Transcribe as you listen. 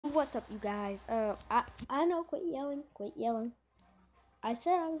What's up, you guys? I know, quit yelling. I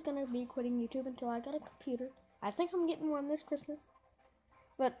said I was gonna be quitting YouTube until I got a computer. I think I'm getting one this Christmas.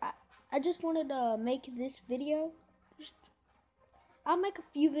 But I just wanted to make this video. I'll make a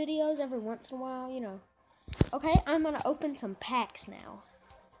few videos every once in a while, you know. Okay, I'm gonna open some packs now.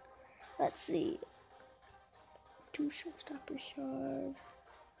 Let's see. 2 showstopper shards.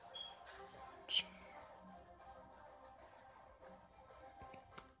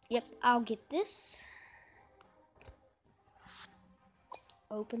 Yep, I'll get this.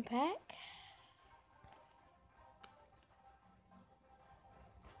 Open pack.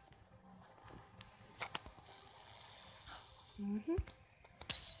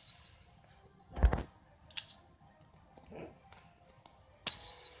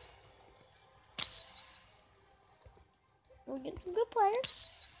 We're getting some good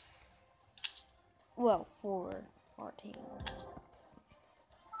players. Well, for our team.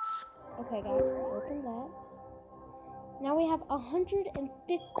 Okay, guys, open that. Now we have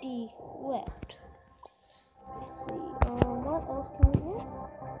 150 left. Let's see. What else can we get?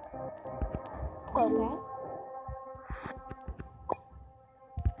 Pro pack.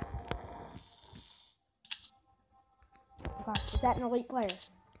 Gosh, is that an elite player?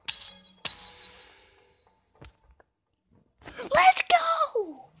 Let's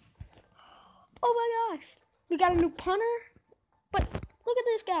go! Oh my gosh. We got a new punter. But look at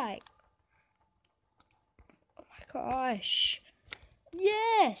this guy. Oh my gosh.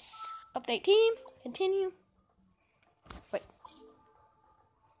 Yes. Update team. Continue. Wait.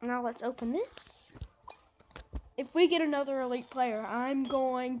 Now let's open this. If we get another elite player, I'm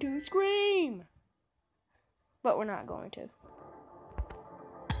going to scream. But we're not going to.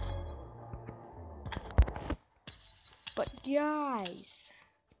 But guys,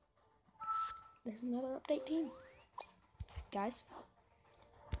 there's another update team. Guys,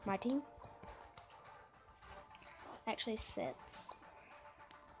 my team actually sets.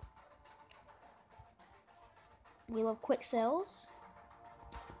 We love quick sells.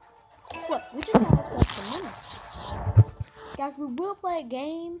 What? We just got ourselves some money. Guys, we will play a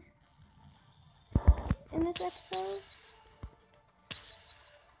game in this episode.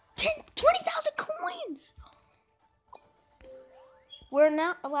 20,000 coins! We're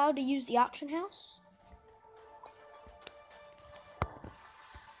not allowed to use the auction house.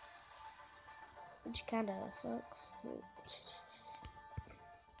 Which kind of sucks.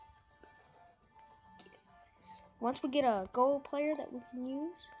 Once we get a gold player that we can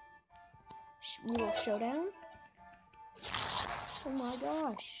use, we will showdown. Oh my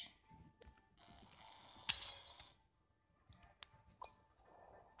gosh.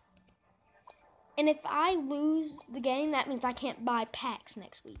 And if I lose the game, that means I can't buy packs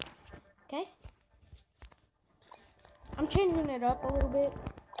next week. Okay? I'm changing it up a little bit.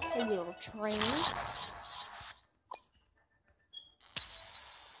 Maybe a little training.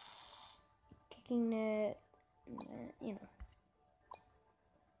 Kicking net. You know.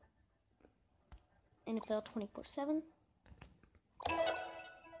 NFL 24/7.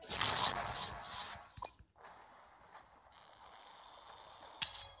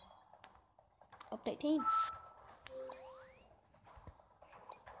 Update team.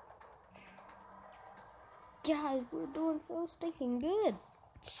 Guys, we're doing so stinking good.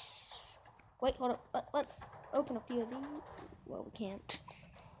 Wait, hold up. Let's open a few of these. Well, we can't.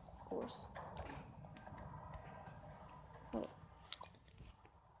 Of course. Oh.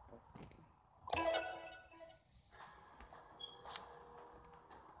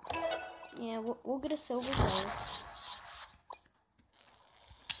 Yeah, we'll get a silver player.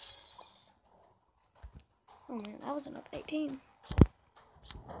 Oh man, that was an update team.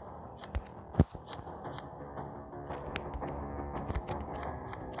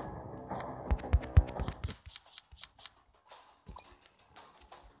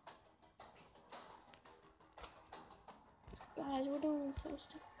 Guys, we're doing so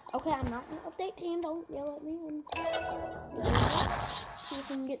stuff. Okay, I'm not an update team. Don't yell at me when see if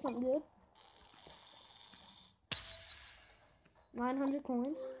we can get something good. 900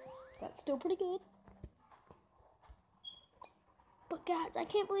 coins. That's still pretty good. But guys, I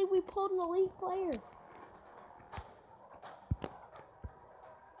can't believe we pulled an elite player.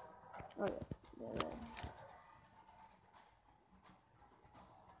 Oh yeah.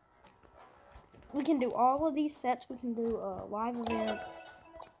 We can do all of these sets. We can do live events.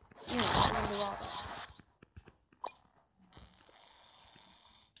 You know, we can do all that.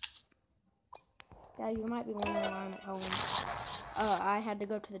 Yeah, you might be wondering why I'm at home. I had to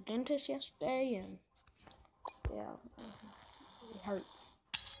go to the dentist yesterday, and yeah, it hurts.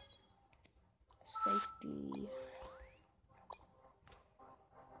 Safety.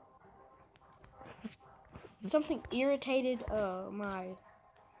 something irritated my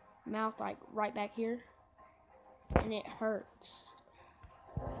mouth, like right back here, and it hurts.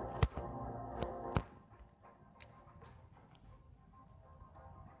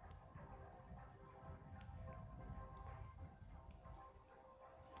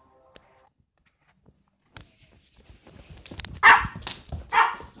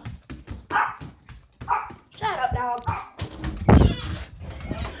 Shut up, dog.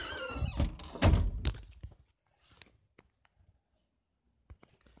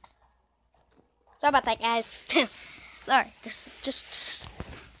 Sorry about that, guys. Sorry. Just.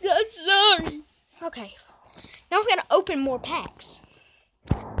 I'm sorry. Okay. Now we're gonna open more packs.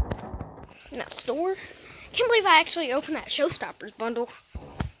 In that store. Can't believe I actually opened that Showstoppers bundle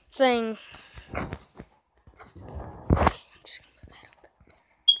thing. Okay, I'm just gonna move that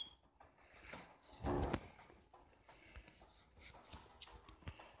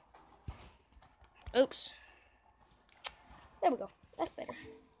up. Oops. There we go. That's better.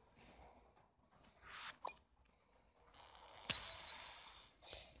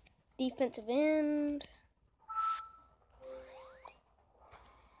 Defensive end.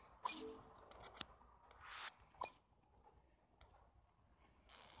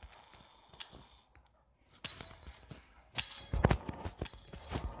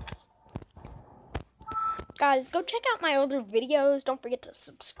 Guys, go check out my other videos. Don't forget to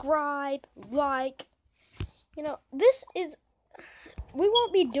subscribe, like. You know, we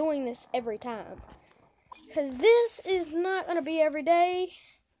won't be doing this every time. Because this is not going to be every day.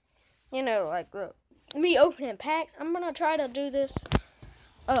 You know, like me opening packs. I'm going to try to do this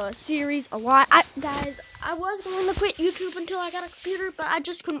series a lot. Guys, I was going to quit YouTube until I got a computer, but I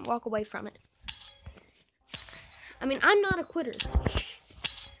just couldn't walk away from it. I mean, I'm not a quitter.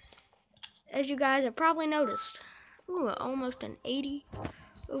 As you guys have probably noticed. Ooh, almost an 80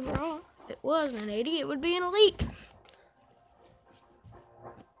 overall. If it wasn't an 80, it would be an elite.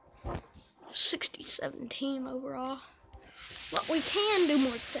 67 team overall. But we can do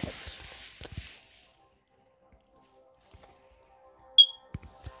more sets.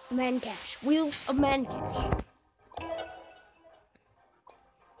 Man Cash. Wheels of Man Cash.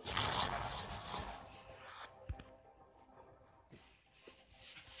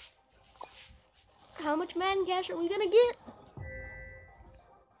 How much Man Cash are we gonna get?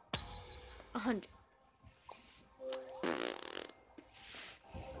 100.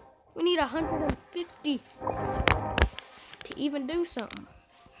 We need 150 to even do something.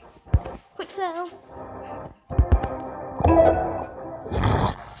 Quick sell.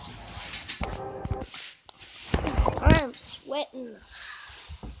 I'm sweating.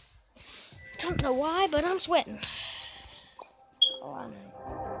 Don't know why, but I'm sweating. That's all I know.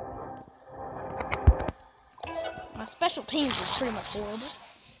 My special teams is pretty much horrible.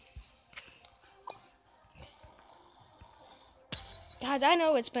 Guys, I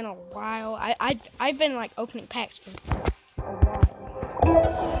know it's been a while. I've been like opening packs for a while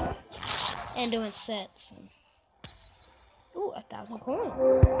and doing sets. Ooh, 1,000 coins.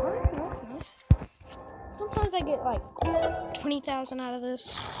 Alright, that's nice. Sometimes I get like 20,000 out of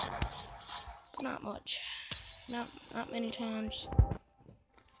this. Not much. Not many times.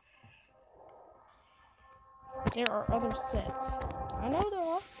 There are other sets. I know there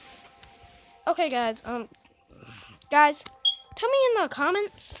are. Okay, guys. Guys, tell me in the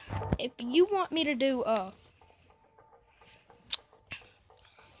comments if you want me to do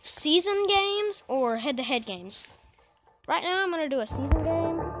season games or head-to-head games. Right now, I'm gonna do a season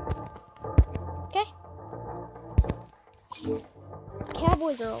game. Okay.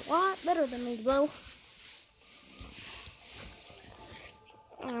 Cowboys are a lot better than me, though.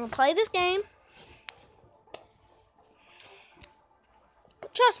 I'm gonna play this game.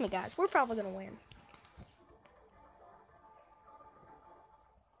 But trust me, guys, we're probably gonna win.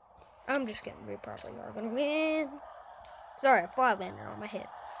 I'm just kidding. We probably are gonna win. Sorry, a fly landed on my head.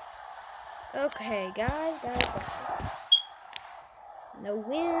 Okay, guys. No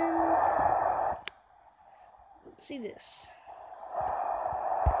wind. Let's see this.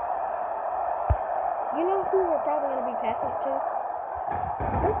 You know who we're probably going to be passing it to?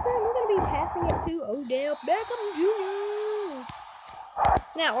 This time we're going to be passing it to Odell Beckham Jr.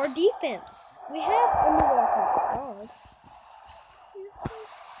 Now, our defense. We have a new offensive guard.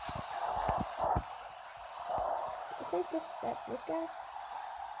 I think that's this guy.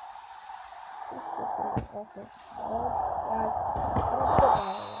 I think this is offensive guard. Guys, I don't football a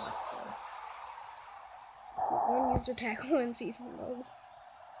lot, so. One user tackle in season mode.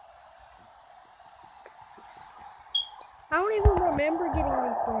 I don't even remember getting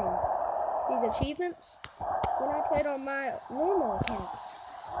these things. These achievements when I played on my normal account. I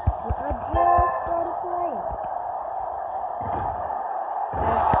just started playing.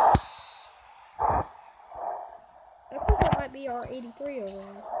 I think that might be our 83 over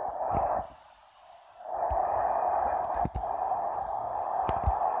there.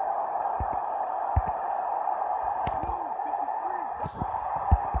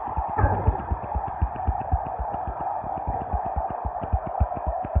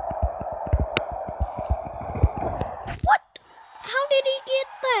 What? How did he get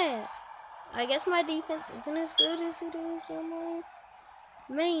that? I guess my defense isn't as good as it is on my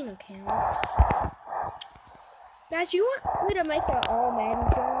main account. Guys, you want me to make an all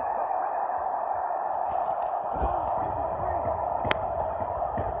Madden channel?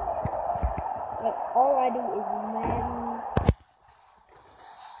 Like, all I do is Madden.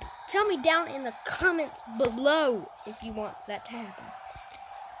 Tell me down in the comments below if you want that to happen.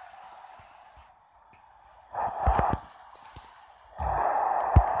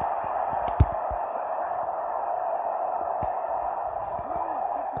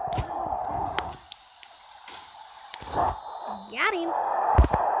 Got him.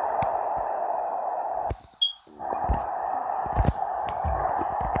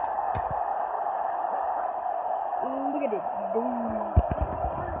 Look at it.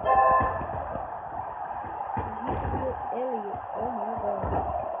 Elliot. Oh my god.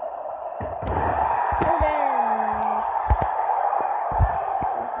 Go down.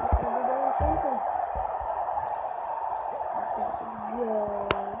 Something's gonna be doing something. That's good.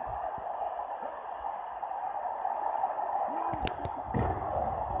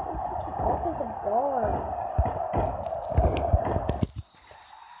 Offensive guard.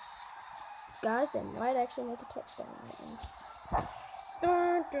 Guys, they might actually make a touchdown right now.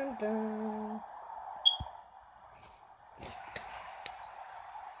 Dun, dun, dun.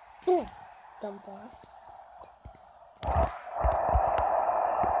 Boom. Dumb fire.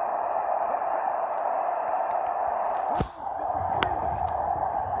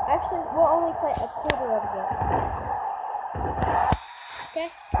 Actually, we'll only play a quarter of the game. Okay?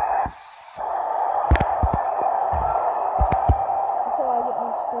 Until I get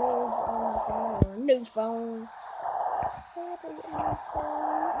my storage on my phone or a new phone. I have to get my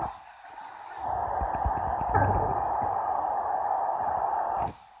phone.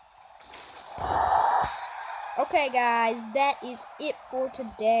 Okay, guys, that is it for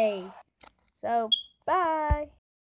today. So,